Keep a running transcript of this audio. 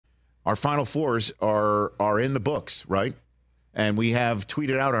our Final Fours are in the books, right? And we have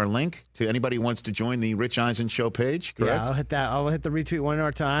tweeted out our link to anybody who wants to join the Rich Eisen Show page, correct? Yeah, I'll hit that. I'll hit the retweet one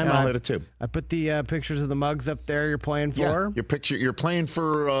more time. Yeah, I'll hit it too. I put the pictures of the mugs up there you're playing for. Yeah, you're playing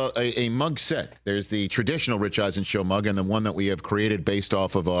for a mug set. There's the traditional Rich Eisen Show mug and the one that we have created based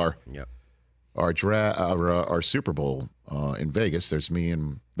off of our Super Bowl in Vegas. There's me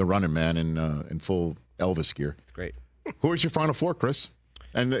and the running man in full Elvis gear. It's great. Who is your Final Four, Chris?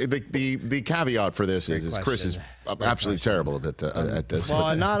 And the caveat for this is Chris is absolutely terrible at this.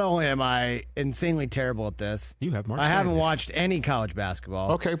 Well, not only am I insanely terrible at this, I haven't watched any college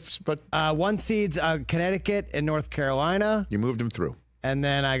basketball. Okay, but one seed's Connecticut and North Carolina. You moved them through. And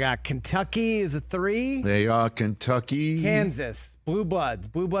then I got Kentucky is a 3. They are Kentucky. Kansas, Blue Bloods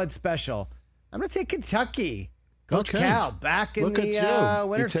special. I'm going to take Kentucky. Coach Cal back in the winner's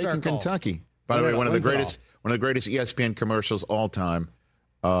circle. You're taking Kentucky. By the way, one of the greatest ESPN commercials all time.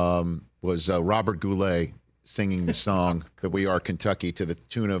 Was Robert Goulet singing the song that We Are Kentucky to the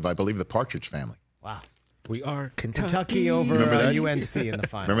tune of, I believe, the Partridge Family. Wow. We are Kentucky. Kentucky over UNC in the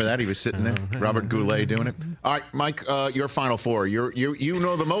final. Remember that? He was sitting there, Robert Goulet doing it. All right, Mike, your Final Four. You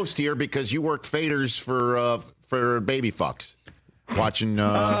know the most here because you worked faders for Baby Fox. Watching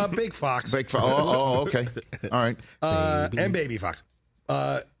Big Fox. Big Fox. Oh, okay. All right. And Baby Fox.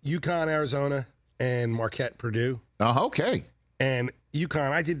 UConn, Arizona, and Marquette, Purdue. Okay. And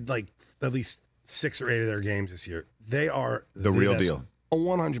UConn, I did like at least 6 or 8 of their games this year. They are the real deal.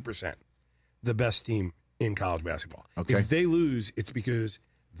 100% the best team in college basketball. Okay. If they lose, it's because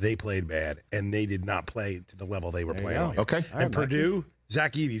they played bad and they did not play to the level they were playing on. Okay. And Purdue,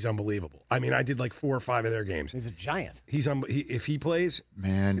 Zach Edey's unbelievable. I mean, I did like 4 or 5 of their games. He's a giant. If he plays,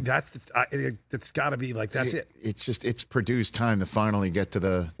 man, that's got to be like that's it. It's Purdue's time to finally get to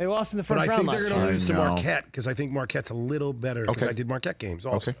the. They lost in the first round. But I think they're going to lose to Marquette because I think Marquette's a little better. Because I did Marquette games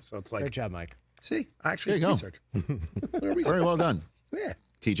also. So it's like great job, Mike. See, I actually there you research. Very well done. Yeah.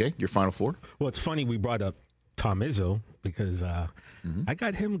 TJ, your Final Four. Well, it's funny we brought up Tom Izzo because I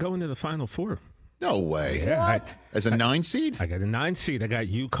got him going to the Final Four. No way. Yeah, as a 9 seed? I got a 9 seed. I got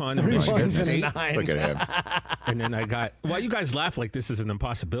UConn and Michigan State. Look at him. And then I got, well, you guys laugh like this is an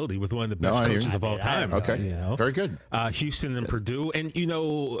impossibility with one of the best coaches of all time. Okay. You know? Very good. Houston and Purdue. And,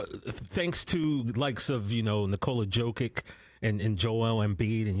 thanks to likes of, Nikola Jokic and Joel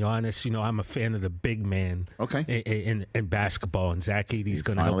Embiid and Giannis, I'm a fan of the big man in basketball. And Zach Edey's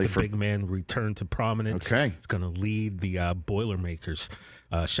going to help the big man return to prominence. Okay. He's going to lead the Boilermakers.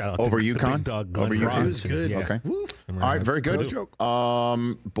 Shout out over to UConn? the big dog Glenn Robinson. Good. Yeah. Okay. All right, very good.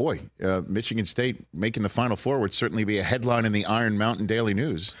 Michigan State making the Final Four would certainly be a headline in the Iron Mountain Daily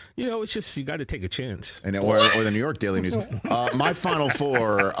News. It's just you got to take a chance. And or the New York Daily News. My Final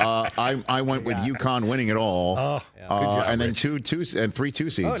Four, I went with UConn winning it all. And then 3 2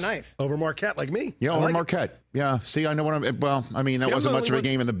 seeds. Oh, nice. Over Marquette, like me. Yeah, over Marquette. Yeah, see, I know what I'm. Well, I mean, that wasn't much of a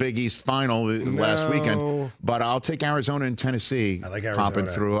game in the Big East final last weekend, but I'll take Arizona and Tennessee. I like Arizona. Popping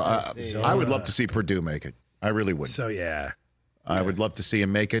through. I would love to see Purdue make it. I really would. So yeah, I would love to see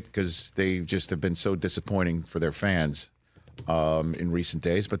them make it because they just have been so disappointing for their fans in recent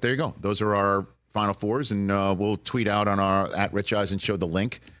days. But there you go. Those are our Final Fours, and we'll tweet out on our at Rich Eisen Show the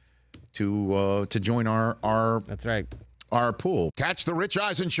link to join our. That's right. Our pool. Catch the Rich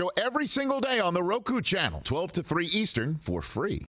Eisen Show every single day on the Roku channel, 12 to 3 Eastern, for free.